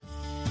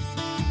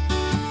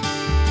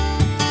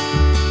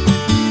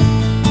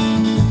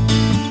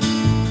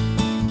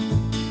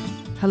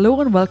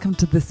Hello and welcome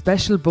to this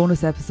special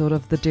bonus episode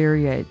of The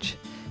Dairy Edge.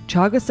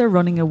 Teagasc are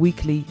running a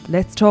weekly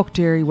Let's Talk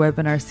Dairy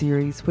webinar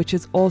series, which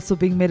is also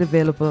being made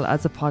available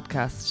as a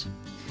podcast.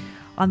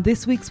 On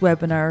this week's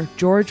webinar,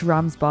 George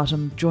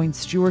Ramsbottom joins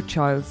Stuart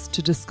Childs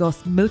to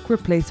discuss milk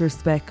replacer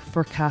spec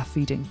for calf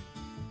feeding.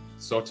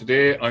 So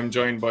today I'm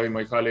joined by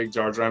my colleague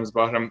George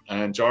Ramsbottom,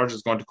 and George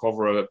is going to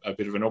cover a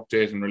bit of an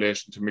update in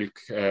relation to milk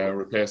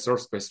replacer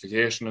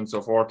specification and so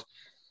forth.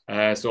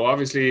 So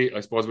obviously,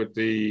 I suppose with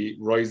the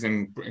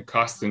rising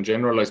costs in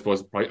general, I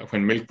suppose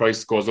when milk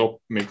price goes up,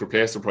 milk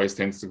replacer price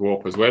tends to go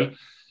up as well.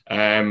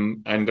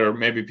 And there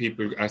may be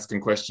people asking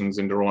questions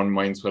in their own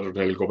minds whether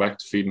they'll go back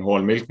to feeding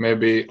whole milk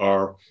maybe,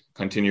 or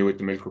continue with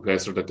the milk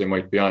replacer that they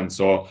might be on.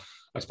 So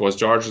I suppose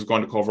George is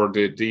going to cover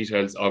the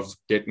details of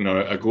getting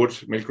a good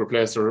milk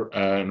replacer,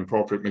 an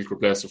appropriate milk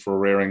replacer for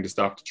rearing the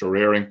stock that you're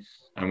rearing.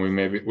 And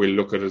we'll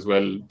look at as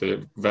well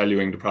the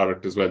valuing the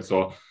product as well.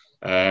 So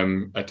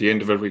at the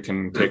end of it, we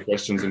can take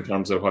questions in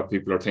terms of what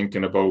people are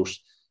thinking about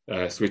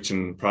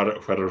switching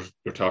product, whether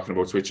you're talking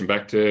about switching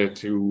back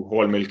to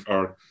whole milk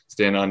or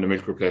staying on the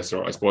milk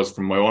replacer. I suppose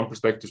from my own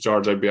perspective,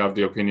 George, I'd be of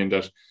the opinion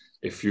that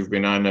if you've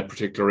been on a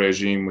particular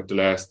regime with the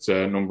last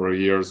number of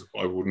years,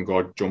 I wouldn't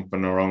go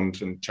jumping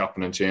around and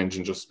chopping and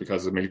changing just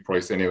because of milk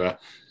price anyway.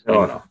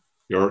 No.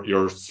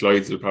 Your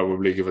slides will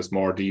probably give us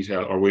more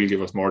detail, or will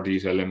give us more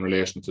detail in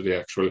relation to the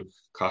actual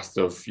cost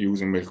of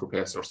using milk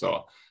replacer.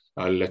 So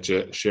I'll let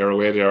you share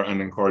away there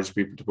and encourage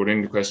people to put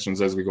in the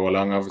questions as we go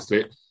along,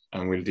 obviously,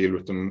 and we'll deal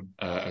with them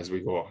as we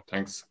go.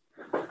 Thanks.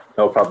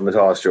 No problem at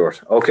all,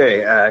 Stuart.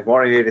 Okay, good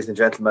morning, ladies and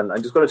gentlemen.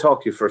 I'm just going to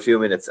talk to you for a few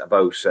minutes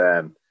about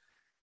some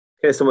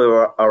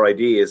of our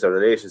ideas or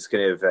the latest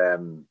kind of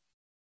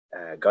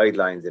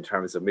guidelines in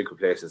terms of milk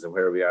replacers and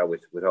where we are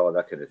with all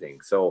that kind of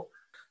thing. So,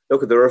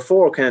 look, there are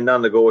 4 kind of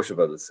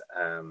non-negotiables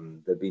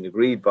that have been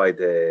agreed by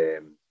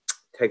the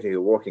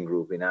technical working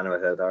group in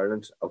Animal Health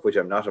Ireland, of which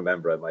I'm not a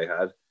member, I might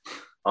add,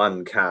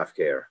 on calf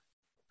care,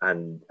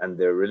 and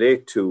they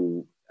relate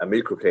to a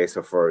milk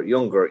replacer for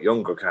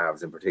younger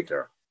calves in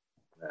particular.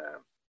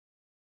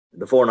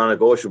 The 4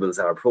 non-negotiables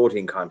are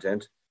protein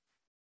content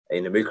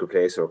in a milk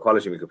replacer or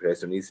quality milk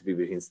replacer needs to be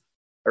between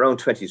around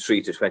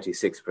 23 to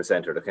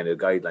 26% are the kind of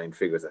guideline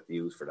figures that they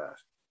use for that.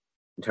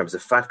 In terms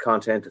of fat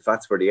content, the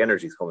fat's where the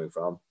energy is coming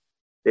from,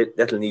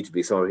 that'll need to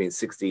be somewhere between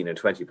 16 and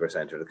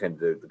 20% are the kind of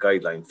the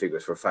guideline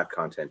figures for fat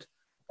content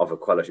of a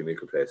quality milk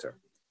replacer.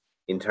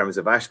 In terms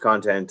of ash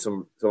content,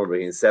 somewhere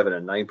between 7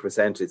 and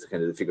 9% is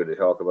kind of the figure they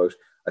talk about.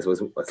 I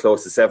suppose as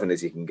close to 7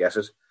 as you can get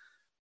it.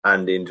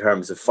 And in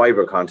terms of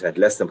fibre content,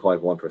 less than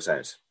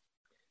 0.1%.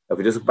 If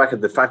we just look back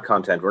at the fat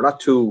content, we're not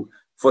too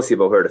fussy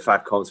about where the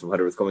fat comes from,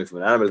 whether it's coming from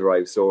an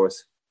animal-derived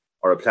source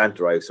or a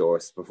plant-derived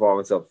source.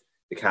 Performance of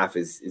the calf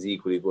is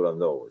equally good on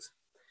those.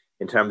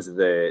 In terms of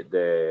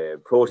the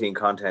protein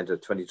content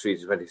of 23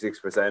 to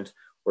 26%,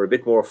 we're a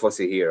bit more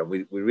fussy here. And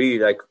we really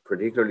like,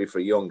 particularly for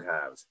young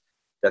calves,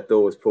 that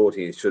those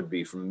proteins should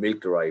be from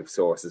milk-derived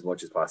source as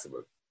much as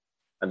possible.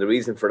 And the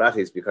reason for that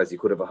is because you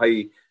could have a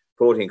high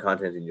protein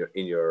content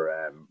in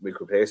your milk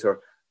replacer,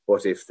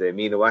 but if the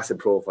amino acid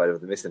profile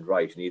of them isn't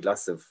right, you need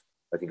lots of,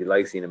 I think,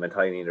 lysine and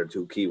methionine are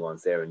 2 key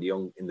ones there in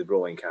the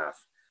growing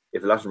calf.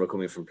 If a lot of them are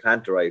coming from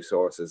plant-derived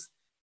sources,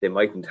 they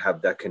mightn't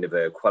have that kind of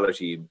a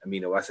quality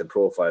amino acid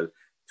profile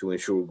to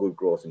ensure good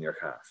growth in your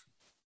calf.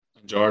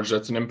 George,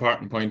 that's an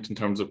important point in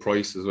terms of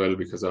price as well,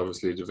 because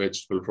obviously the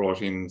vegetable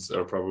proteins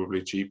are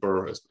probably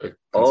cheaper.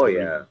 Oh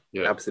yeah,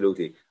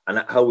 absolutely.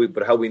 And how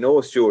we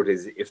know, Stuart,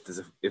 is if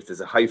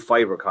there's a high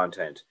fibre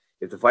content.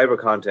 If the fibre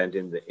content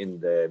in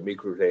the milk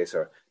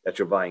replacer that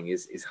you're buying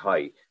is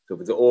high, so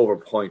if it's over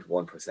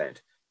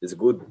 0.1%,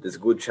 there's a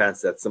good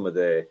chance that some of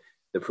the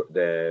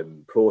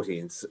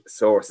protein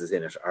sources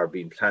in it are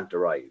being plant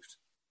derived.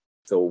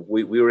 So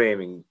we were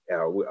aiming,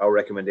 our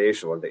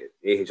recommendation, or the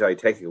AHI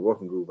Technical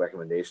Working Group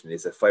recommendation,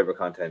 is that fibre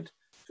content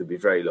should be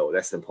very low,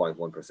 less than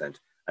 0.1%.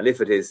 And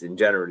if it is, in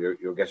general,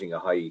 you're getting a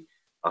high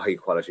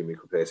quality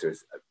milk replacer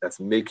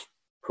that's milk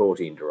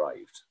protein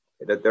derived.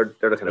 They're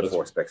the kind of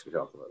 4 specs we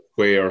talk about.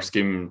 Whey or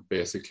skim,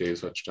 basically,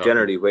 is what you're talking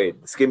generally about. Whey,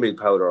 skim milk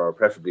powder, or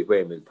preferably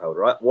whey milk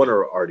powder. One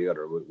or the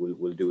other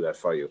will do that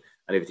for you.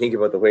 And if you think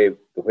about the whey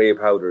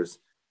powders,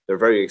 they're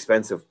very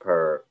expensive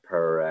per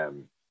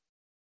ton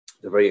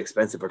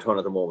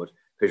at the moment,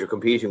 because you're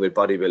competing with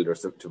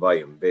bodybuilders to buy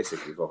them.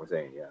 Basically, is what we're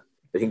saying. Yeah,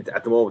 I think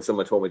at the moment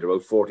someone told me they're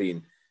about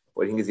 14.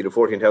 Well, I think it's either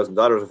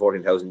 $14,000 or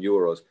 14,000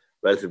 euros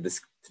relative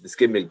to the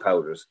skim milk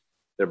powders.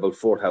 They're about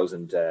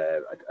 4,000.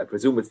 I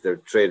presume they're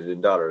traded in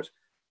dollars,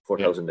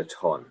 4,000 a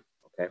ton.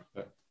 Okay,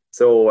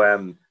 so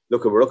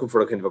look, we're looking for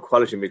a kind of a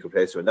quality milk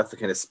replacer, and that's the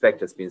kind of spec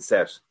that's been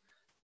set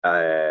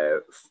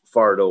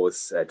for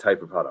those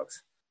type of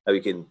products. Now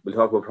we'll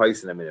talk about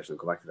price in a minute. We'll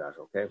come back to that.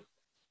 Okay.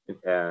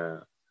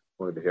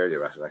 One a bit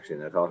earlier at it actually,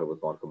 and I thought it was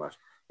going to come at.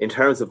 In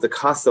terms of the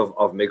cost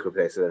of milk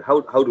replacer,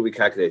 how do we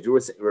calculate? You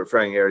were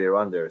referring earlier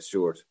on there,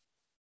 Stuart,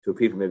 to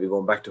people maybe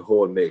going back to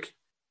whole milk.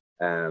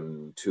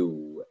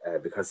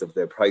 Because of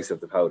the price of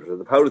the powders. So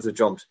the powders have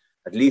jumped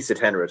at least a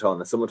tenner a ton.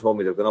 And someone told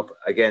me they've gone up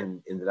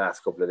again in the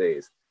last couple of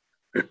days.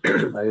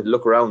 I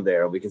look around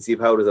there and we can see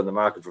powders on the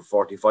market for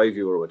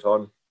 €45 a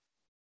ton.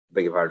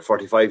 Beg your pardon,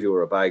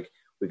 €45 a bag.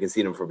 We can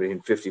see them for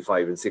between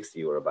 55 and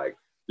 €60 a bag.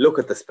 Look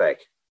at the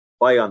spec.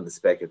 Buy on the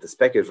spec. If the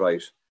spec is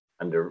right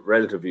and they're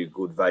relatively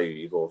good value,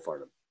 you go for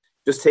them.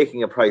 Just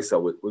taking a price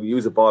out, we'll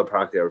use a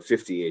ballpark there of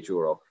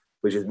 €58,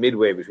 which is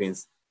midway between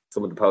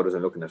some of the powders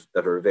I'm looking at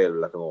that are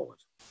available at the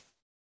moment.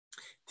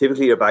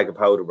 Typically, a bag of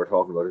powder we're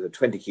talking about is a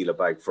 20 kilo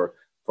bag for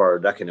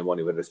that kind of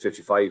money, whether it's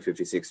 55,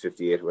 56,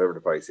 58, whatever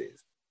the price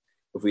is.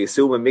 If we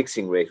assume a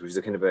mixing rate, which is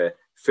a kind of a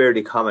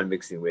fairly common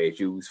mixing rate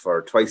used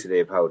for twice a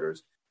day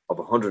powders of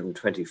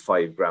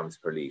 125 grams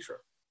per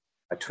litre,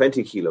 a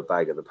 20 kilo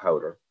bag of the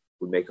powder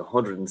would make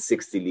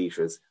 160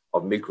 litres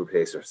of milk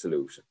replacer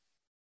solution.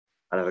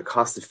 And at a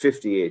cost of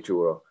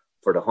 €58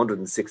 for the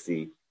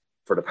 160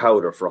 for the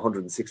powder for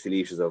 160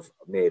 litres of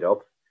made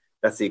up,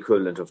 that's the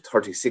equivalent of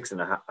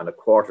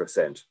 36.25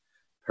 cents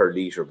per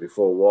litre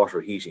before water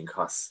heating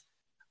costs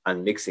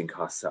and mixing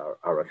costs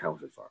are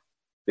accounted for.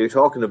 So you're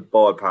talking a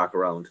ballpark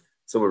around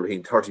somewhere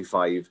between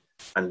 35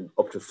 and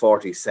up to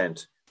 40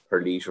 cents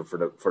per litre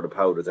for the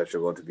powders that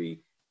you're going to be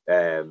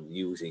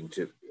using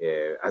to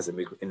in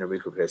a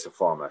milk replacer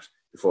format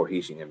before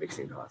heating and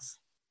mixing costs.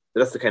 So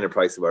that's the kind of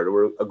price they were. They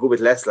were a good bit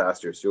less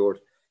last year, Stuart.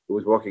 It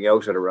was working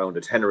out at around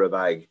a tenner a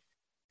bag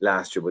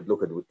last year, but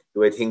look at the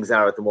way things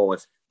are at the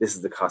moment. This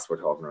is the cost we're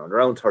talking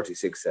around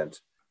 36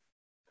 cents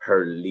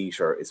per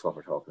litre is what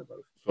we're talking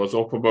about. So it's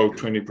up about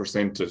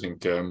 20%, I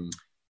think.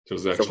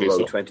 There's actually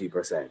about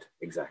 20%,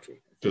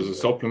 exactly. There's a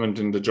supplement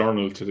in the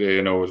journal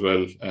today now as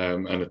well,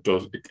 and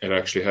it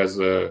actually has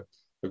a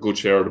good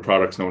share of the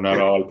products now. Not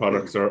all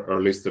products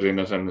are listed in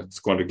it, and it's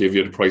going to give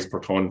you the price per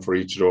ton for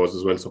each of those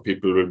as well, so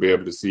people will be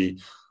able to see.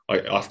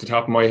 Off the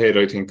top of my head,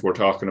 I think we're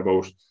talking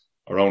about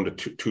around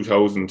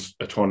 2,000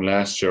 a ton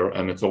last year,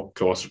 and it's up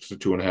closer to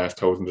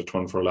 2,500 a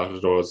ton for a lot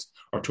of those,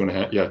 or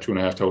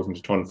 2,500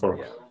 a ton for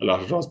a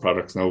lot of those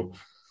products now.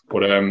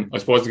 But I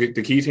suppose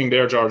the key thing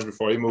there, George,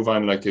 before you move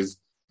on, is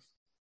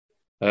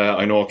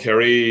I know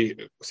Kerry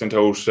sent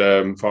out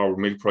forward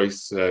milk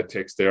price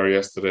text there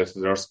yesterday to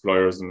their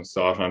suppliers, and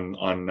saw it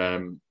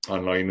on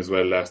online as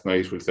well last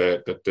night. We'll say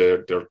that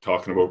they're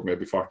talking about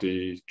maybe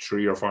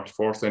 43 or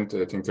 44 cents,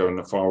 I think, on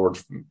the forward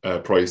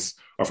price,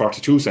 or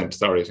 42 cents.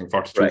 Sorry, I think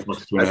 42. Right.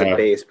 42 as a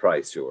base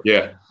price, sure.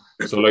 Yeah,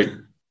 so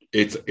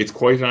it's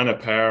quite on a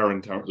par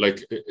in terms.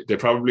 They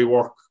probably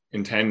work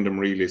in tandem,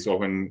 really. So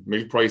when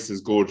milk price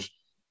is good,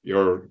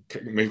 your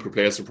milk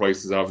replacer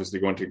price is obviously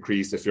going to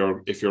increase. If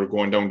you're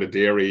going down the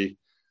dairy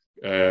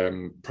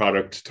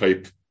product,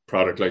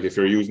 like if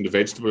you're using the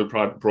vegetable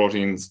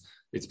proteins,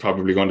 it's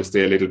probably going to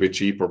stay a little bit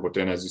cheaper. But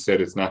then, as you said,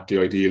 it's not the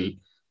ideal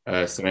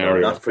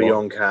scenario. Not for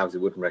young calves. I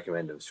wouldn't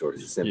recommend them, sure.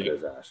 It's as simple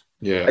as that.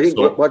 Yeah, I think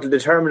what will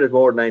determine it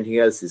more than anything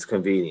else is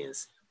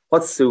convenience.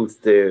 What suits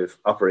the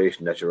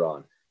operation that you're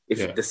on?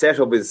 If the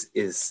setup is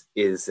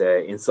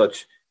in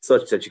such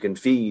that you can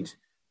feed,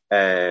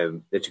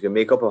 that you can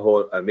make up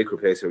a milk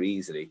replacer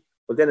easily,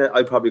 well, then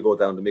I'd probably go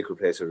down the milk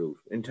replacer route.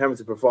 In terms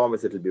of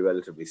performance, it'll be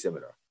relatively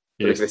similar.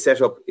 But if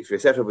your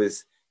setup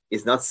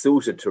is not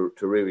suited to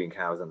rearing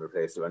cows on the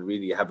replacer, and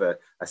really you have a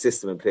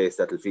system in place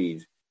that'll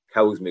feed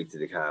cow's milk to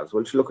the calves,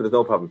 well, look, there's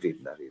no problem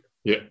feeding that either.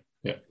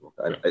 Yeah.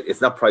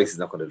 It's not price is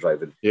not going to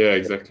drive it. Yeah,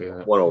 exactly.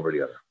 One over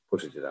the other.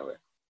 Put it that way.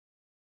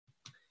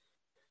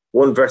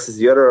 One versus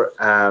the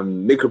other,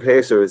 milk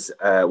replacers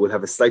will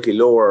have a slightly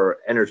lower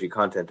energy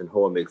content than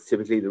whole milk.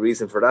 Typically, the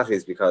reason for that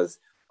is because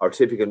our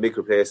typical milk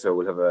replacer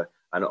will have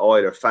an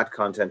oil or fat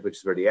content, which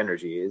is where the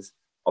energy is,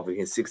 of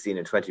between 16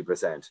 and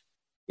 20%.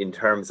 In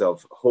terms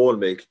of whole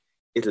milk,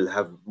 it'll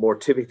have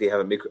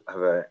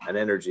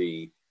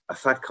a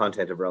fat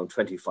content of around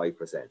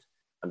 25%.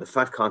 And the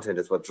fat content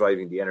is what's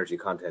driving the energy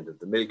content of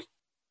the milk.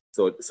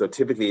 So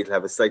typically, it'll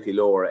have a slightly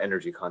lower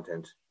energy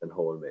content than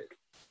whole milk.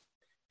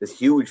 There's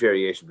huge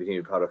variation between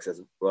the products,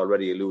 as we're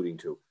already alluding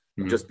to.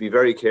 Mm-hmm. Just be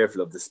very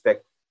careful of the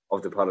spec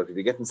of the product. If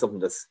you're getting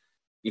something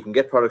you can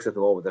get products at the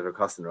moment that are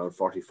costing around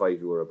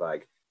 €45 a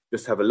bag.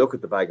 Just have a look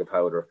at the bag of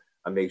powder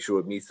and make sure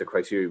it meets the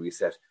criteria we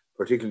set,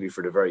 particularly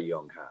for the very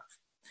young calf.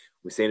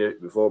 We've seen it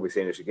before, we're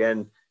saying it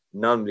again.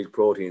 Non-milk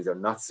proteins are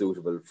not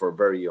suitable for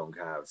very young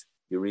calves.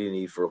 You really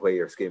need for whey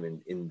or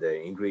skim in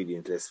the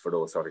ingredient list for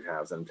those sort of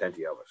calves, and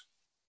plenty of it.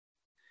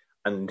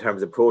 And in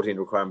terms of protein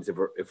requirements,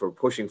 if we're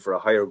pushing for a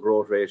higher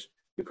growth rate,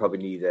 you probably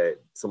need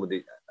some of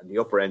the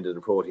upper end of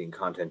the protein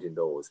content in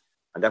those,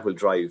 and that will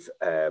drive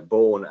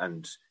bone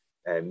and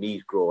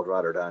meat growth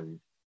rather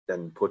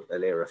than put a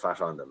layer of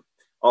fat on them.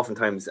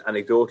 Oftentimes,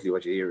 anecdotally,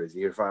 what you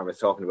hear farmers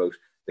talking about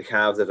the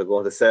calves that are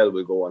going to sell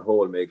will go on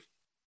whole milk,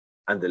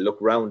 and they look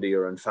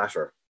roundier and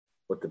fatter,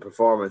 but the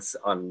performance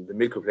on the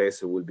milk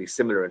replacer will be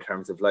similar in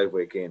terms of live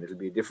weight gain. It'll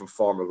be a different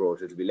form of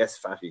growth. It'll be less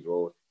fatty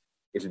growth.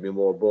 It'll be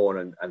more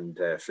bone and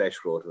flesh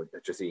growth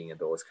that you're seeing in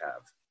those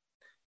calves.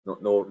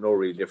 No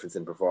real difference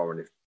in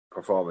performance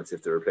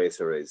if the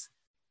replacer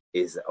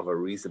is of a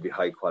reasonably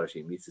high quality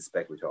and meets the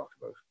spec we talked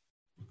about.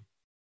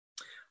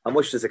 How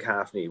much does a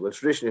calf need? Well,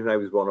 traditionally, when I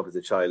was growing up as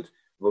a child,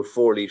 about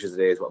 4 litres a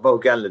day, about a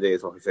gallon a day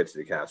is what we fed to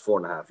the calves,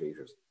 4.5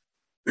 litres.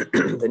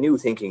 The new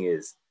thinking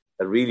is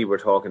that really we're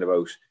talking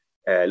about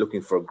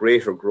looking for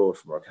greater growth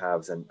from our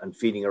calves and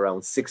feeding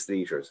around 6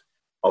 litres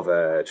of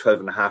a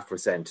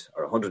 12.5%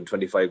 or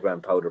 125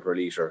 gram powder per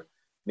litre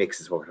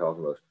mix is what we're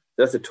talking about.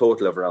 That's a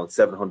total of around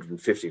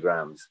 750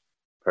 grams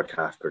per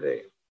calf per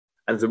day.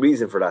 And the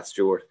reason for that,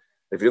 Stuart,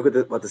 if you look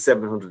at what the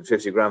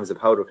 750 grams of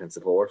powder can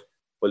support,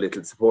 well,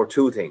 it'll support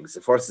 2 things.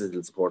 The first is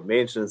it'll support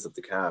maintenance of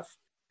the calf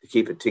to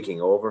keep it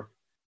ticking over,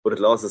 but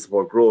it'll also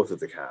support growth of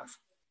the calf.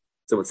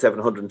 So with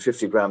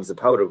 750 grams of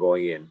powder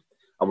going in,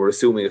 and we're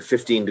assuming a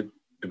 15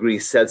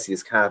 degrees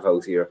Celsius calf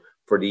out here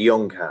for the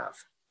young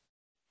calf.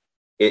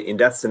 In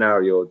that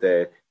scenario,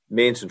 the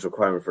maintenance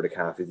requirement for the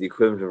calf is the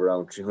equivalent of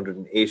around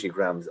 380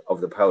 grams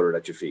of the powder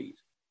that you feed.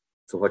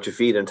 So what you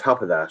feed on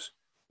top of that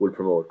will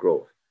promote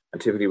growth.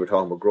 And typically we're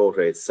talking about growth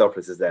rates,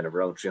 surpluses then of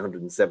around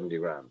 370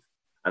 grams.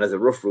 And as a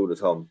rough rule of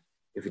thumb,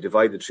 if you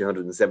divide the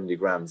 370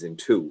 grams in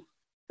 2,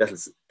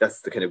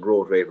 that's the kind of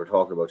growth rate we're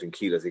talking about in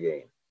kilos of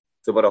gain.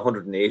 So about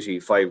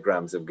 185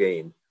 grams of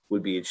gain will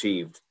be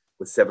achieved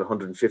with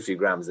 750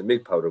 grams of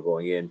milk powder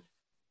going in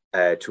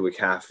to a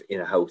calf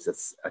in a house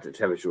that's at a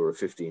temperature of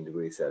 15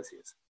 degrees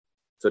Celsius.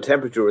 So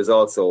temperature is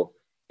also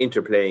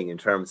interplaying in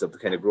terms of the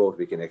kind of growth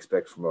we can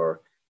expect from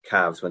our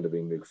calves when they're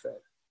being milk fed.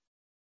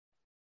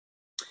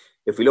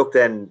 If we look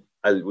then,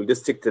 we'll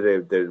just stick to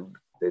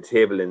the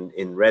table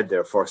in red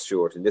there first,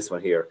 Stuart, in this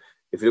one here.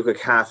 If you look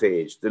at calf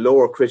age, the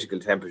lower critical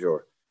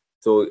temperature,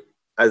 so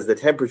as the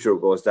temperature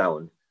goes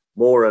down,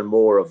 more and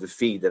more of the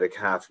feed that a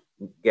calf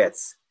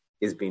gets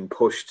is being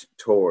pushed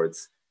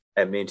towards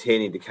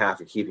maintaining the calf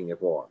and keeping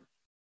it warm.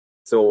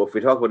 So if we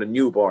talk about a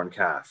newborn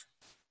calf,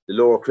 the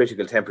lower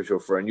critical temperature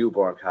for a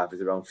newborn calf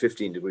is around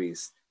 15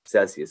 degrees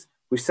Celsius,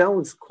 which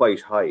sounds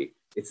quite high.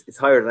 It's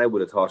higher than I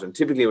would have thought. And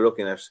typically we're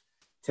looking at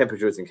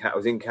temperatures I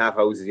was in calf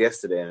houses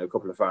yesterday and a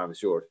couple of farms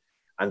short,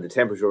 and the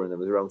temperature in them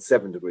was around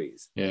 7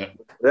 degrees. Yeah.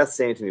 But that's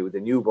saying to me with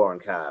the newborn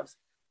calves,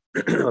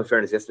 in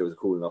fairness, yesterday was a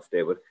cool enough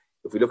day, but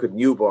if we look at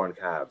newborn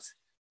calves,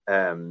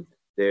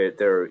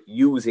 they're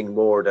using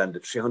more than the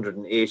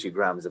 380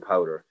 grams of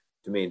powder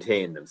to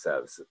maintain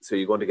themselves. So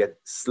you're going to get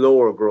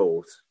slower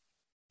growth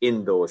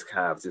in those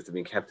calves if they've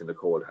been kept in a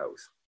cold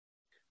house.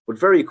 But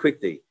very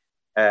quickly,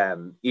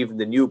 even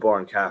the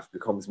newborn calf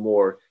becomes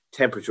more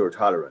temperature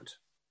tolerant.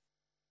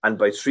 And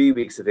by 3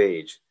 weeks of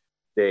age,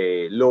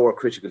 the lower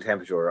critical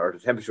temperature, or the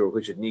temperature at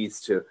which it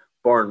needs to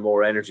burn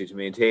more energy to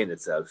maintain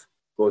itself,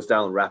 goes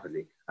down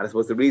rapidly. And I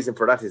suppose the reason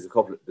for that is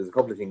there's a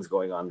couple of things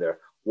going on there.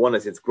 One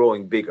is it's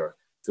growing bigger.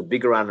 So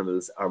bigger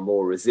animals are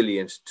more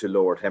resilient to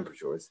lower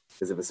temperatures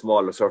because of a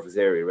smaller surface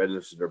area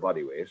relative to their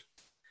body weight.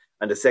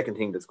 And the second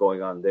thing that's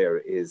going on there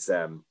is,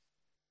 they're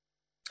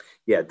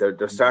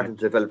starting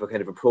to develop a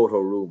kind of a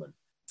proto-rumen.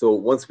 So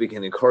once we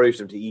can encourage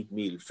them to eat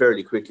meal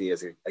fairly quickly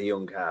as a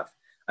young calf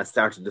and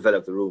start to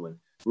develop the rumen.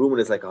 Rumen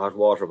is like a hot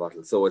water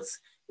bottle. So it's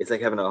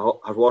like having a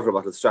hot water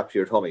bottle strapped to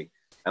your tummy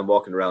and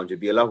walking around. You'd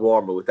be a lot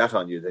warmer with that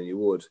on you than you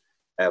would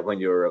when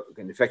you're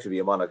effectively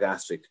a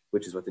monogastric,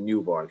 which is what the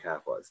newborn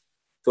calf was.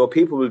 So what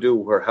people will do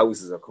where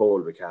houses are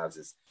cold with calves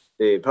is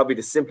probably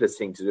the simplest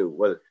thing to do.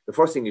 Well, the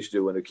first thing you should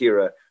do, and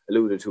Kira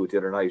alluded to it the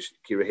other night,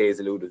 Kira Hayes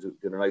alluded to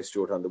it the other night,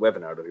 Stuart, on the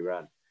webinar that we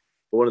ran.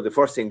 But one of the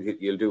first things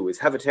that you'll do is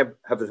have the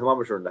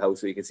thermometer in the house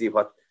so you can see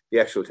what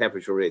the actual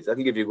temperature is.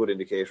 That'll give you a good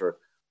indicator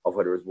of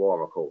whether it's warm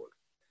or cold.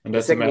 And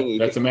that's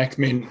a max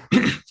mean.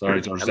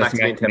 Sorry, George. That's a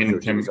max mean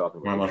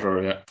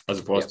thermometer, yeah, as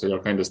opposed to your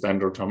kind of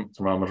standard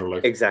thermometer,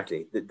 like.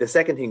 Exactly. The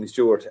second thing,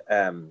 Stuart,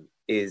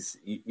 is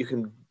you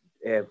can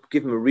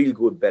give them a real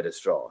good bed of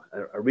straw.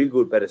 A real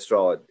good bed of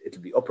straw,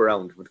 it'll be up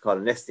around what's called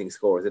a nesting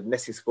score. The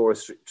nesting score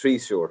is 3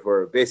 short,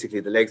 where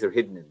basically the legs are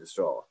hidden in the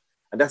straw,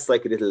 and that's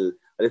like a little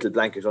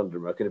blanket under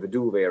them, or kind of a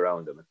duvet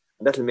around them,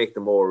 and that'll make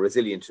them more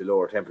resilient to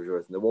lower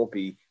temperatures, and they won't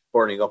be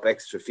burning up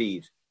extra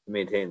feed to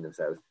maintain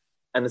themselves.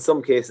 And in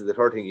some cases, the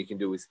third thing you can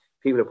do is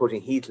people are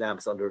putting heat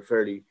lamps under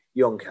fairly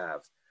young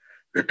calves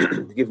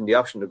to give them the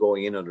option of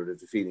going in under it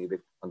to feeling a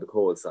bit on the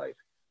cold side.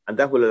 And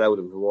that will allow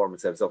them to warm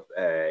themselves up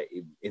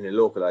in a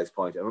localized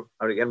point. And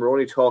again, we're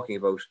only talking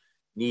about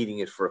needing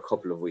it for a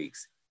couple of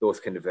weeks,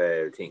 those kind of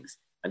things.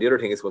 And the other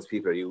thing is what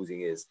people are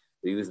using is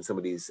they're using some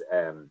of these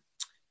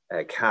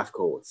calf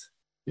coats.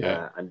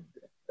 Yeah. And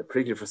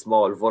particularly for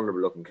small,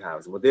 vulnerable looking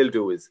calves. And what they'll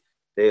do is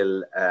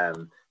they'll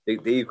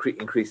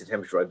increase the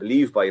temperature, I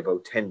believe, by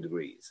about 10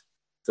 degrees.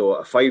 So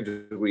a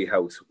 5-degree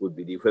house would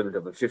be the equivalent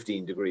of a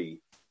 15-degree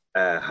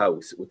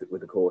house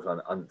with a coat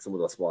on some of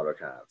those smaller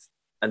calves.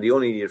 And they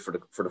only need it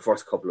for the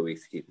first couple of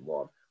weeks to keep them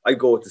warm. I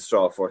go with the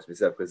straw first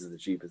myself because it's the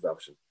cheapest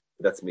option.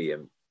 But that's me,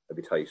 and I'd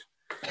be tight.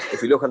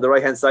 If you look on the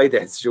right-hand side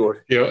then,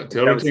 Stuart. Yeah,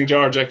 the other thing,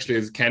 George, actually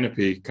is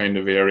canopy kind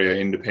of area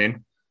in the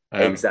pen.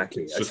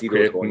 Exactly. I see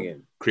those going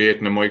in.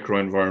 Creating a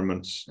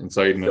micro-environment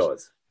inside it.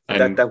 Does.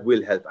 And that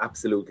will help,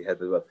 absolutely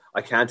help as well.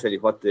 I can't tell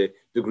you what the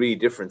degree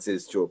difference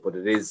is, Stuart, but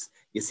it is,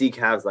 you see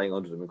calves lying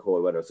under them in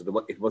cold weather,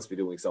 so it must be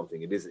doing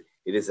something. It is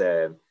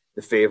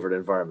the favoured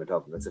environment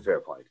of them. That's a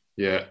fair point.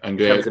 Yeah, and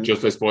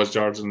just I suppose,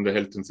 George, in the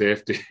health and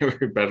safety,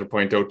 we better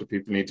point out that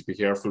people need to be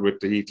careful with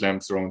the heat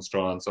lamps around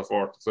straw and so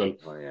forth as well.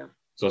 Oh, yeah.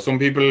 So some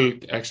people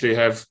actually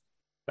have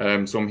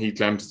some heat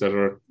lamps that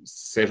are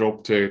set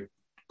up to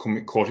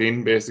cut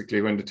in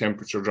basically when the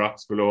temperature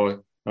drops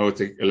below. Now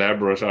it's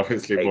elaborate,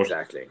 obviously,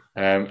 exactly.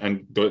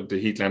 And the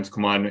heat lamps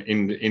come on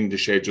in the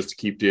shade just to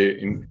keep the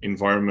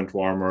environment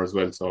warmer as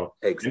well. So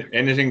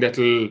anything that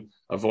will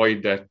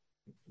avoid that.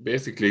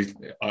 Basically,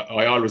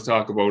 I always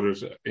talk about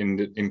it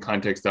in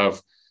context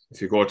of if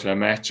you go to a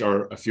match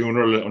or a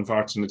funeral.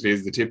 Unfortunately,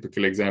 is the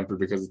typical example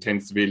because it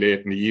tends to be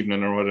late in the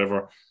evening or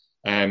whatever,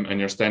 and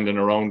you're standing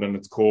around and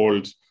it's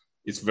cold.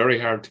 It's very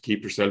hard to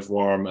keep yourself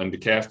warm. And the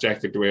calf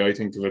jacket, the way I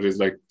think of it, is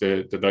like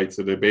the lights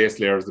of the base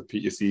layers that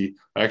you see.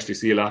 I actually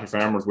see a lot of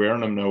farmers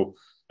wearing them now,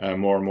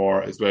 more and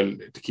more as well,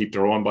 to keep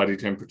their own body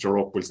temperature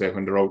up, we'll say,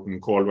 when they're out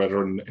in cold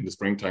weather in the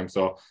springtime.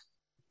 So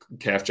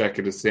calf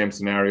jacket is the same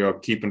scenario,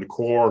 keeping the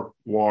core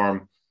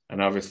warm,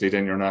 and obviously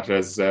then you're not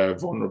as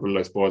vulnerable,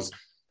 I suppose.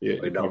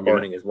 You're not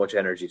burning as much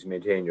energy to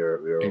maintain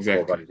your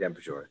core body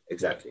temperature.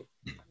 Exactly.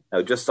 Yeah.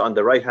 Now, just on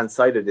the right-hand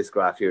side of this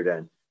graph here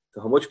then,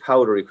 so how much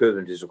powder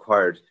equivalent is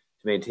required to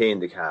maintain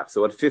the calf?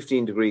 So at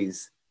 15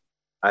 degrees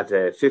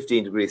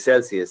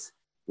Celsius,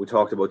 we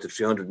talked about the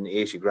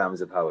 380 grams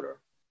of powder.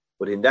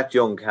 But in that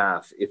young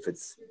calf, if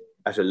it's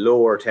at a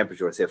lower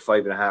temperature, say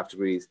 5.5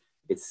 degrees,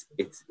 it's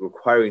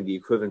requiring the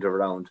equivalent of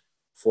around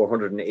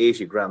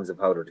 480 grams of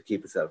powder to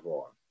keep itself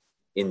warm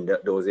in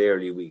those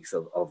early weeks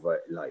of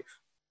life.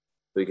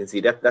 So you can see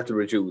that will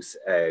reduce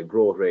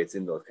growth rates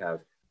in those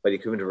calves by the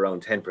equivalent of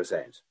around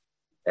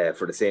 10%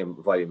 for the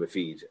same volume of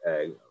feed,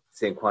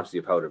 same quantity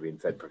of powder being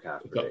fed per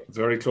calf per day.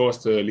 Very close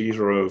to a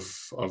litre of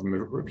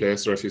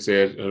replacer, if you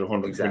say it, at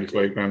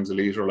 125 grams a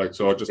litre. Like,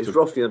 so it's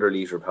roughly under a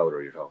litre of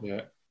powder you're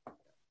talking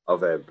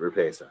of a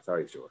replacer.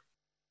 Sorry, Stuart.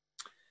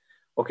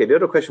 Okay, the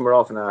other question we're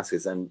often asked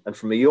is, and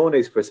from a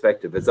Ione's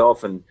perspective, it's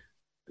often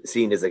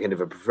seen as a kind of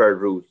a preferred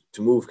route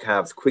to move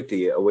calves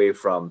quickly away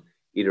from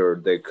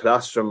either the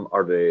colostrum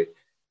or the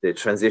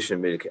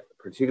transition milk,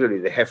 particularly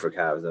the heifer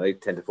calves, and I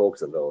tend to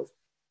focus on those,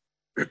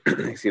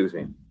 excuse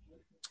me,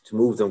 to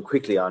move them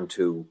quickly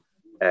onto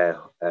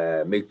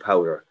milk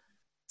powder.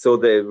 So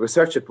the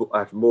research at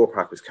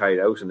Moorepark was carried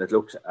out, and it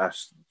looked at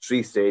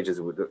 3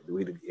 stages with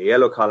a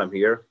yellow column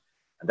here,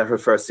 and that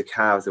refers to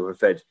calves that were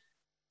fed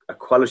a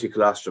quality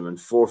colostrum and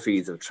 4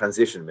 feeds of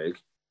transition milk.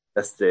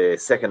 That's the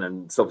second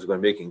and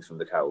subsequent milkings from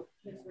the cow.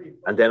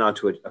 And then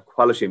onto a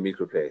quality milk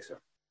replacer,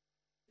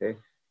 okay,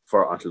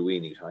 until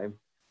weaning time.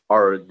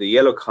 Or the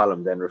yellow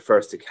column then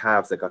refers to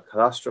calves that got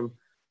colostrum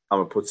and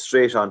were put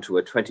straight onto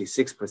a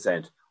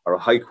 26% or a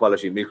high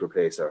quality milk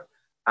replacer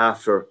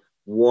after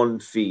 1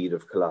 feed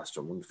of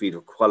colostrum, 1 feed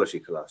of quality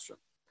colostrum.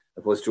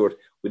 I suppose, Stuart,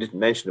 we didn't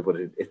mention it, but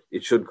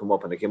it should come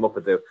up, and it came up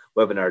at the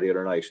webinar the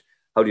other night.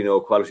 How do you know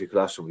quality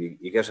colostrum?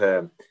 You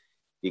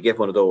get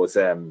one of those,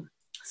 what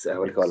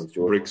do you call them,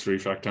 Stuart? Briggs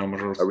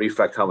refractometers. A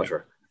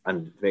refractometer,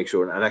 and make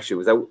sure. And actually,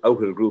 was out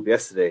with a group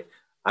yesterday,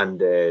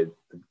 and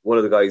one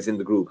of the guys in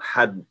the group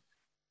had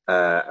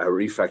a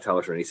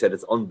refractometer, and he said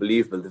it's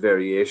unbelievable the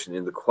variation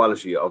in the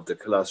quality of the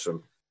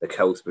colostrum the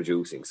cow's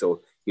producing.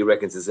 So he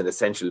reckons it's an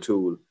essential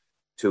tool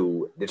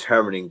to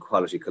determining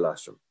quality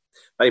colostrum.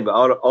 Anyway,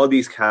 all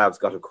these calves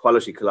got a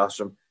quality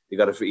colostrum. They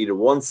got it for either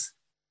once,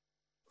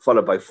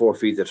 followed by 4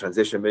 feeds of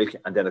transition milk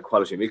and then a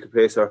quality milk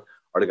replacer,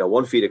 or they got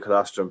 1 feed of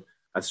colostrum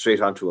and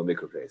straight onto a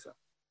milk replacer.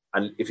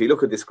 And if you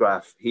look at this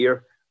graph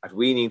here, at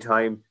weaning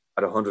time,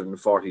 at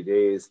 140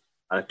 days,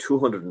 and at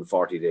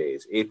 240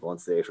 days, 8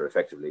 months later,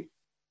 effectively,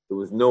 there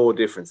was no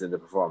difference in the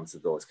performance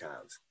of those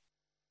calves.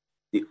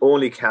 The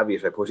only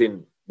caveat I put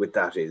in with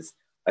that is,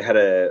 I had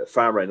a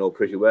farmer I know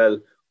pretty well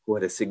who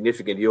had a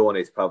significant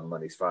Ione's problem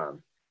on his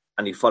farm,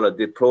 and he followed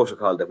the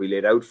protocol that we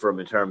laid out for him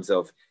in terms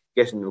of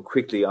getting them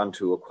quickly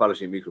onto a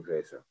quality milk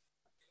replacer.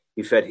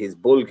 He fed his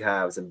bull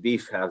calves and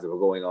beef calves that were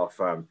going off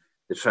farm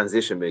the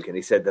transition milk, and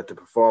he said that the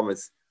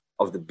performance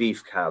of the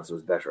beef calves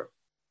was better.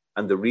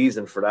 And the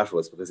reason for that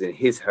was because in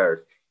his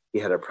herd, he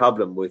had a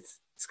problem with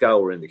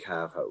scour in the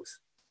calf house,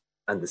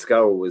 and the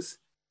scour was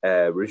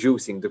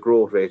reducing the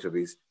growth rate of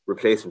his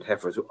replacement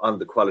heifers on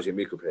the quality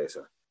milk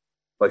replacer.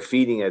 By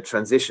feeding a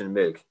transition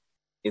milk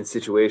in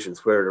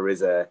situations where there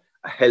is a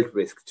health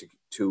risk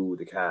to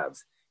the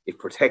calves, it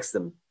protects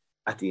them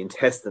at the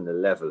intestinal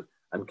level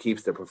and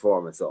keeps their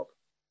performance up.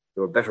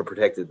 They were better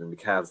protected than the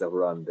calves that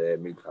were on the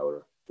milk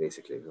powder,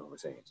 basically, is what we're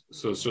saying.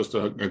 So it's just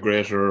a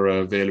greater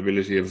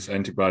availability of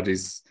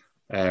antibodies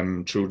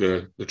through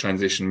the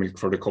transition milk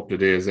for the couple of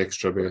days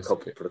extra,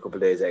 basically. For a couple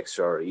of days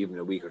extra, or even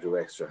a week or two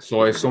extra.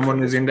 So if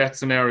someone is in that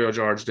scenario,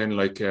 George, then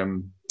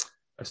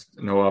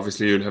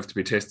obviously you'll have to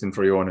be testing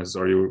for Ione's,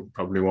 or you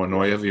probably won't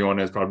know you have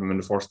Ione's problem in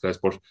the first place,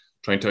 but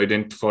trying to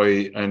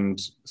identify and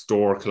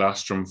store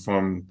colostrum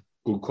from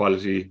good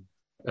quality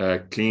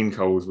clean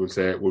cows, we'll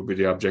say, would be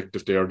the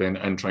objective there then,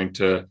 and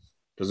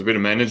there's a bit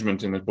of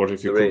management in it, but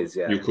if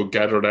you could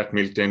gather that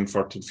milk then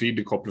to feed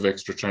a couple of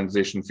extra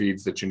transition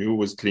feeds that you knew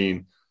was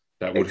clean,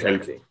 that would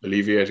help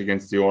alleviate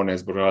against the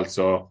Ione's, but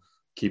also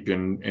keep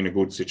you in a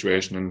good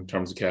situation in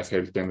terms of calf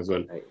health then as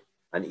well. Right.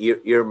 And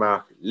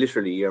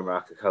literally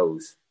earmark the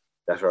cows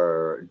that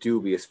are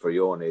dubious for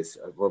Ione's.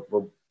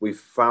 What we've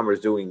farmers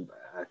doing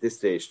at this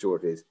stage,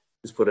 Stuart, is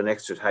just put an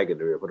extra tag in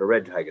the rear, put a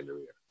red tag in the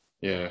rear.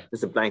 Yeah.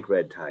 Just a blank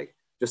red tag,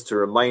 just to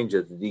remind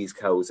you that these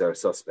cows are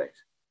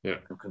suspect. Yeah.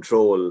 And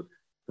control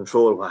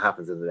what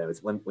happens in them.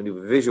 It's when you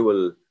have a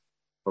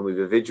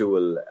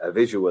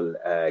visual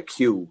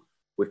cue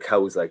with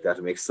cows like that,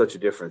 it makes such a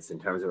difference in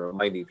terms of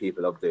reminding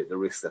people of the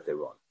risks that they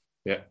run.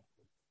 Yeah.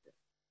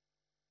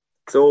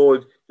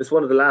 So just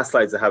one of the last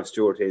slides I have,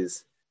 Stuart,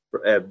 is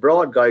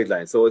broad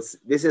guidelines. So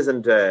this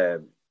isn't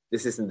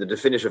the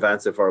definitive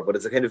answer for it, but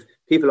it's a kind of,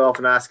 people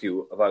often ask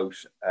you about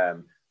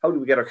how do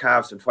we get our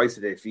calves from twice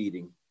a day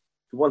feeding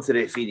to once a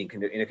day feeding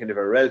in a kind of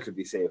a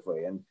relatively safe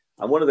way. And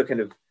one of the kind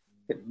of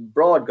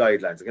broad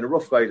guidelines, kind of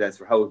rough guidelines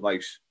for how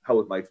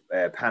it might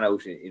pan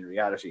out in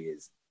reality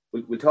is,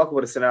 we'll talk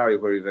about a scenario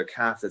where you have a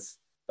calf that's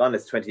on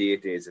its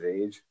 28 days of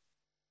age.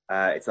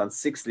 It's on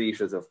 6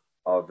 litres of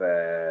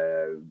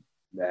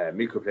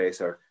milk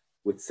replacer,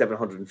 with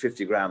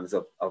 750 grams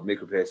of milk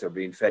replacer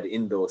being fed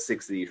in those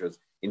 6 litres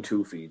in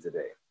 2 feeds a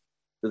day.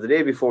 So the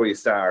day before you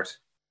start,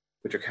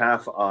 put your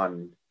calf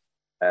on,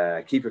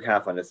 keep your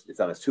calf on it's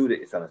on its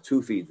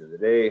 2 feeds in the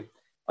day.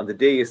 On the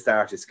day you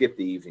start, you skip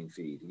the evening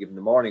feed. You give them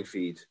the morning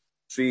feed,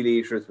 3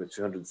 litres with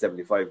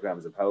 275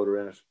 grams of powder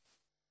in it.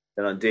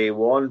 Then on day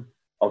 1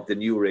 of the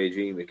new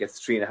regime, it gets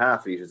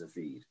 3.5 litres of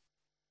feed,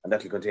 and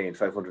that'll contain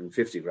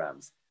 550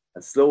 grams.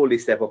 And slowly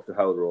step up the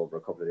powder over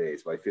a couple of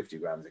days by 50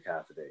 grams of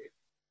calf a day.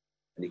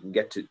 And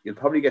you'll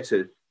probably get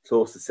to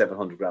close to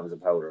 700 grams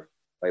of powder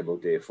by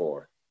about day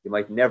 4. You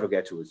might never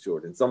get to it,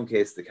 Stuart. In some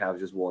cases, the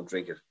calves just won't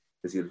drink it,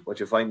 because what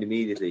you find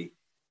immediately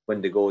when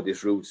they go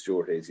this route,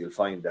 Stuart, is you'll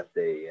find that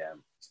they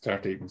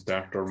start eating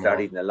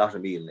a lot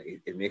of meal.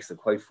 It makes them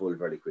quite full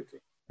very quickly.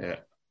 Yeah.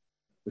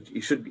 Which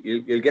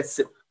you'll get.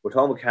 We're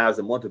talking about calves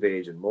a month of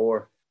age and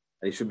more,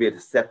 and you should be able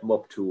to step them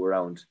up to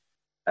around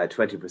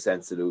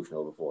 20% solution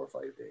over 4 or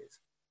 5 days.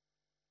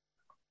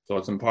 So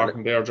it's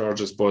important there,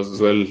 George, I suppose, as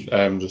well,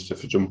 just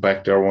if you jump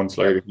back there one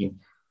slide again,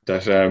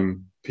 that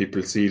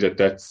people see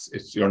that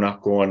you're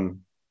not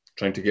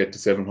trying to get to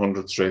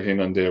 700 straight in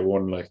on day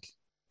 1, like.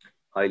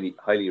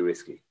 Highly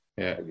risky.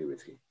 Yeah. Highly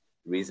risky.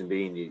 The reason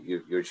being,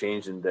 you're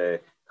changing the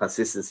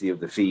consistency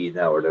of the feed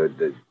now, or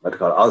the what they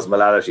call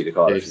osmolality, they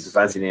call it. It's a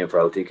fancy name for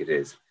how thick it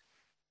is.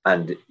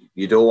 And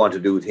you don't want to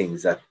do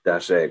things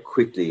that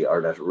quickly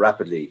or that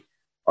rapidly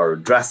or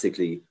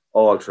drastically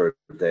alter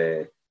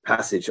the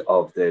passage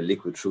of the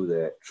liquid through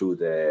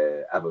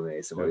the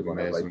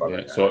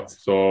abomasum.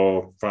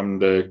 So from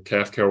the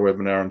calf care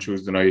webinar on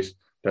Tuesday night,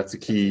 that's a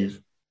key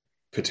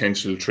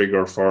potential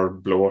trigger for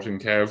bloating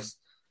calves.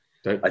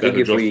 I think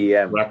if we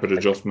rapid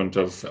adjustment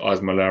of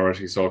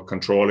osmolarity, so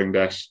controlling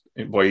that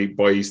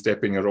by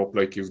stepping it up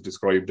like you've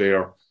described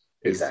there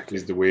is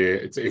the way.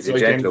 It's a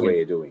like gentler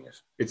way of doing it.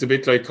 It's a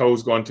bit like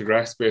cows going to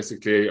grass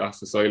basically off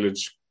the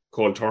silage,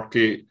 cold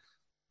turkey.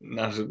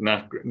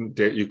 Not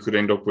you could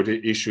end up with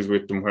issues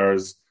with them,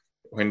 whereas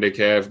when they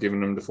calve,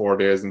 giving them the 4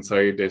 days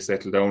inside, they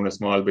settle down a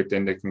small bit,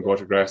 then they can go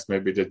to grass.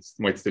 Maybe they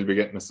might still be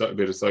getting a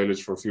bit of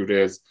silage for a few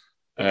days.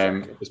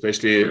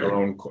 Especially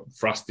around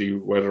frosty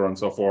weather and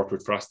so forth,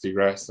 with frosty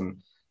grass, and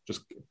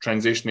just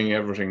transitioning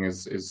everything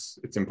is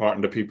it's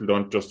important that people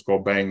don't just go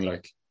bang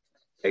like.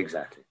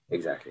 Exactly.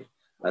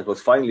 I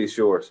suppose finally,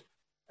 Stuart,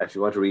 if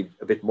you want to read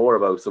a bit more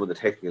about some of the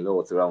technical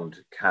notes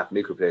around calf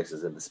milk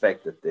replacers and the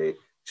spec that they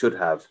should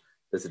have,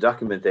 there's a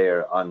document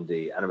there on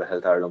the Animal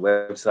Health Ireland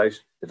website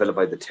developed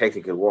by the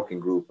Technical Working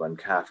Group on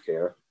Calf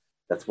Care.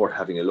 That's worth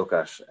having a look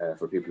at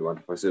for people who want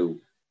to pursue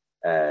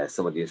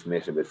some of the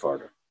information a bit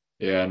further.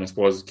 Yeah, and I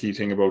suppose the key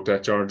thing about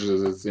that, George,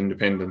 is it's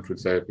independent, would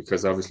say,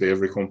 because obviously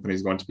every company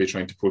is going to be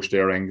trying to push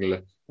their angle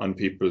on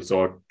people.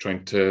 So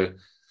trying to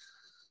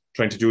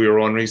do your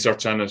own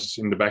research on it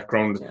in the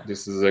background. Yeah.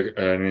 This is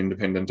an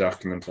independent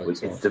document.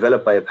 It's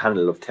developed by a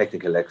panel of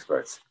technical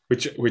experts,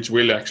 which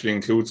will actually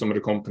include some of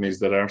the companies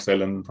that are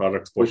selling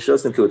products. Which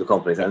does include the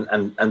companies,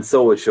 and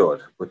so it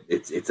should. But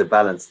it's a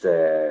balanced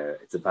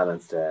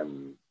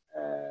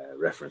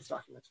reference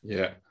document.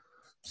 Yeah.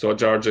 So,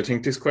 George, I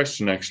think this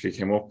question actually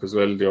came up as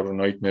well the other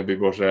night, maybe,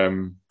 but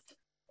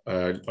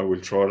I will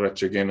throw it at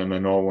you again. And I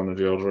know one of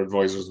the other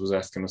advisors was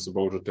asking us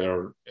about it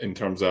there in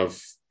terms of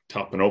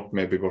topping up,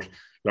 maybe. But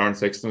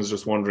Lawrence Sexton is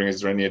just wondering,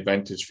 is there any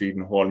advantage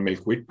feeding whole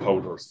milk with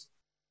powders?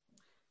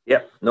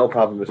 Yeah, no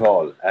problem at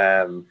all.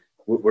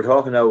 We're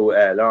talking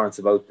now, Lawrence,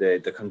 about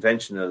the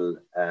conventional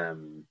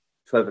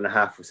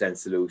 12.5%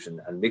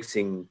 solution, and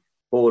mixing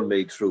whole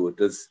milk through it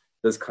does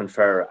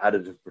confer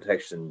additive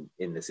protection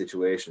in the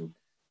situation,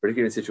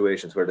 particularly in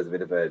situations where there's a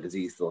bit of a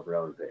disease floating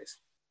around the place.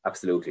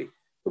 Absolutely.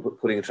 But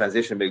putting a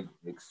transition milk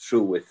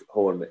through with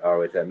whole or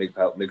with a milk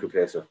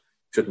replacer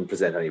shouldn't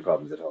present any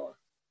problems at all.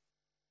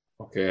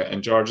 Okay,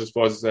 and George, I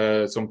suppose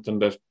something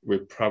that we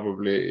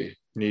probably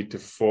need to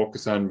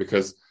focus on,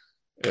 because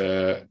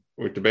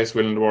with the best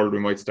will in the world, we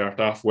might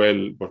start off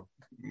well, but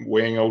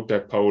weighing out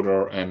that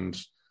powder, and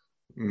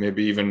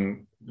maybe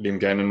even Liam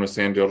Gannon was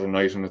saying the other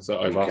night, and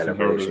I've often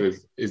heard it,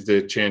 is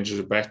the changes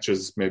of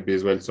batches maybe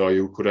as well. So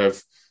you could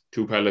have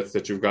 2 pallets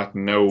that you've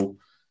gotten now,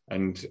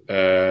 and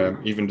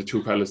even the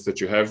 2 pallets that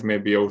you have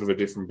maybe out of a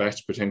different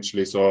batch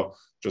potentially. So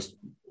just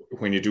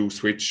when you do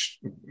switch,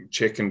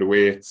 checking the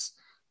weights.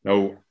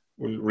 Now,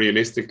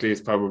 realistically,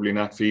 it's probably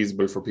not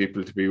feasible for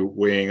people to be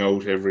weighing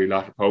out every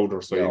lot of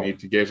powder. So you need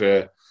to get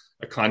a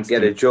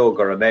constant... Get a jug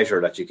or a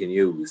measure that you can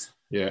use.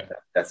 Yeah.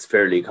 That's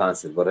fairly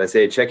constant. But I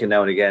say checking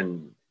now and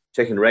again,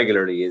 checking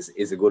regularly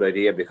is a good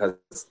idea, because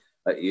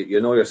you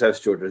know yourself,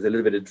 Stuart, there's a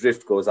little bit of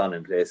drift goes on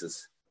in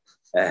places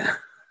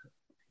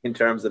in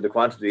terms of the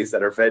quantities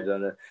that are fed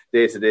on a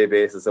day-to-day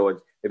basis.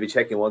 So maybe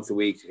checking once a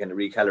week to kind of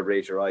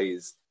recalibrate your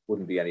eyes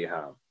wouldn't be any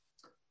harm.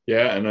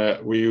 Yeah,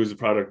 and we used a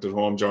product at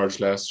home, George,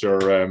 last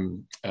year,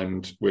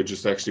 and we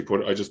just actually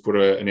put an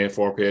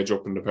A4 page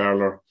up in the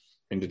parlour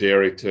in the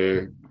dairy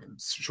to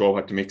show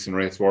what the mixing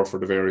rates were for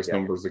the various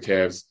numbers of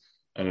calves.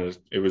 And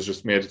it was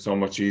just made it so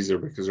much easier,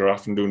 because you're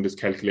often doing this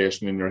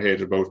calculation in your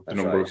head about the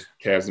number of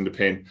calves in the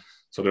pen.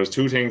 So there's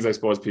two things I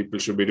suppose people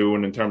should be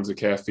doing in terms of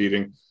calf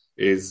feeding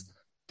is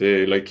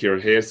like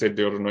Ciara Hayes said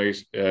the other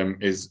night,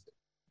 is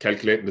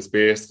calculating the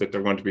space that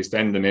they're going to be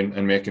standing in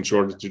and making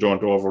sure that you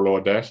don't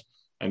overload that.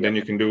 And then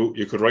you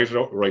could write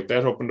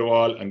that up on the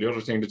wall. And the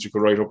other thing that you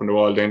could write up on the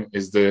wall then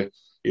is either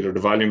the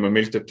volume of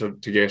milk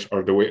to get,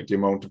 or the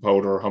amount of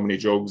powder, or how many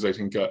jugs. I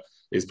think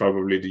is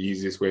probably the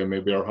easiest way,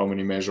 maybe, or how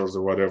many measures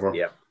or whatever.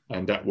 Yeah.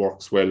 And that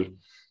works well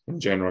in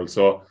general.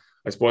 So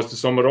I suppose to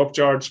sum it up,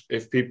 George,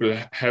 if people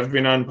have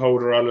been on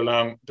powder all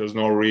along, there's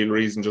no real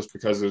reason, just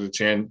because of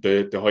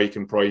the hike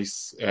in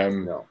price.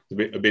 A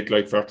bit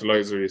like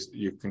fertilizer,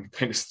 you can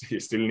kind of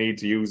still need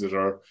to use it,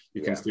 or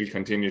you can still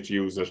continue to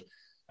use it.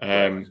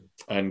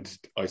 And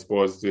I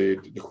suppose the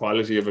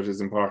quality of it is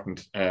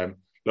important.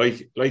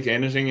 Like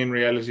anything in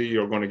reality,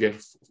 you're going to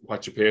get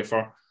what you pay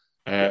for.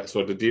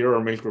 So the dearer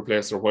milk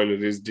replacer, while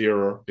it is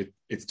dearer,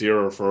 it's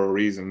dearer for a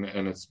reason,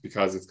 and it's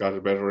because it's got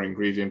a better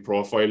ingredient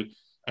profile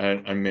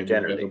and maybe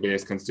better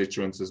base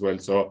constituents as well.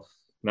 So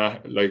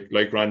not like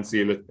Grand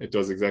Seal, it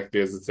does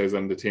exactly as it says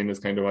on the tin, is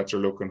kind of what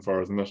you're looking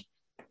for, isn't it?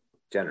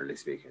 Generally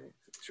speaking,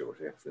 sure,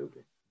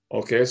 absolutely.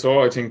 Okay,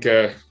 so I think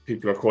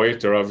people are quiet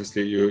there.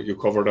 Obviously, you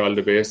covered all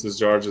the bases,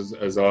 George,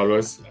 as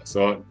always.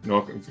 So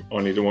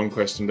only the one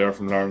question there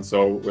from Lauren.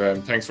 So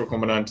thanks for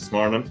coming on this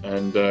morning,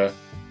 and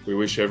we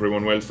wish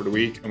everyone well for the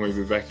week, and we'll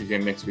be back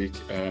again next week,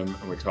 and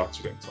we'll talk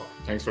to you then. So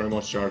thanks very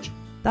much, George.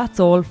 That's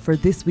all for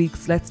this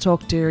week's Let's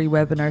Talk Dairy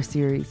webinar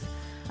series.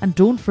 And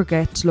don't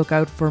forget to look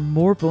out for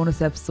more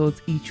bonus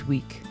episodes each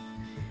week.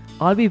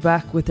 I'll be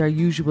back with our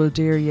usual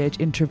Dairy Edge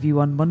interview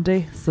on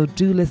Monday, so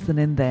do listen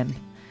in then.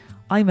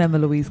 I'm Emma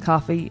Louise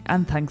Coffey,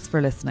 and thanks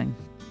for listening.